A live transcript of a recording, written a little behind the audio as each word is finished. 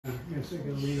Yes, I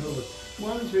can read over.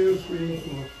 1, 2, 3,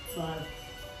 4, 5,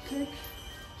 6,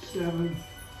 7,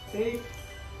 8,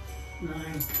 9.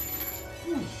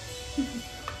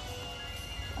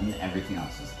 And everything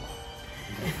else is blocked.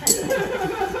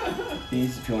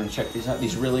 These, if you want to check these out,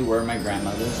 these really were my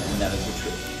grandmother's, and that is the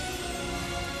truth.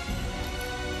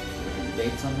 Look at the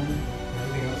dates on them.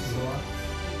 Everything else is a lie?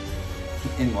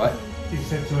 In what? You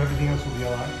said so everything else will be a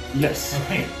lie? Yes.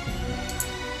 Okay.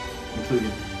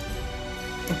 Including.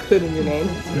 Including your name.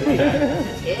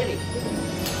 Eddie.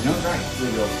 No, right.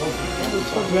 Really?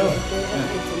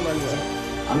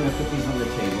 I'm going to put these on the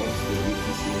table so that you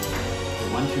can see.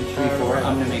 1, 2, 3, 4.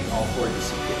 I'm going to make all 4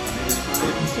 disappear.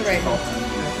 It's the right one.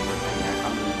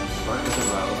 I'm going to start with a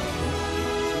row.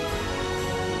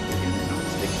 Again, they don't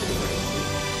stick to the right.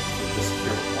 We'll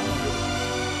disappear with 1 of them.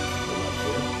 The left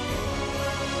here.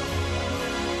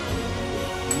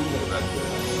 And the right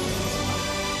here.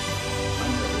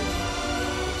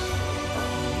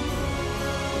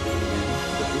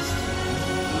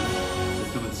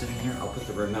 Sitting here, I'll put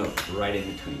the remote right in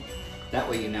between. That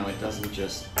way you know it doesn't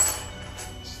just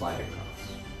slide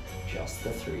across. Just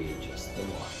the 3, just the 1.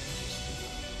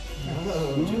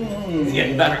 It's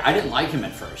getting better. I didn't like him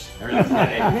at first.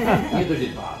 Neither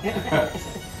did Bob. 2 and 2.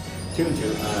 I'll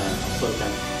slow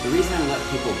down. The reason I let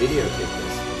people videotape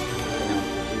this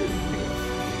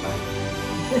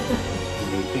is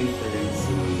they think they're going to see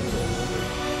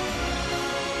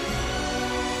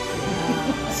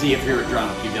see if you were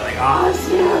drunk, you'd be like,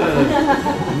 awesome!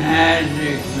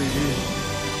 Magic!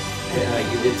 Yeah,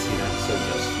 you did see that, so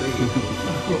just for you.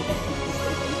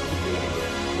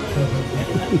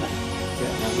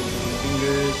 Now between the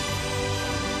fingers.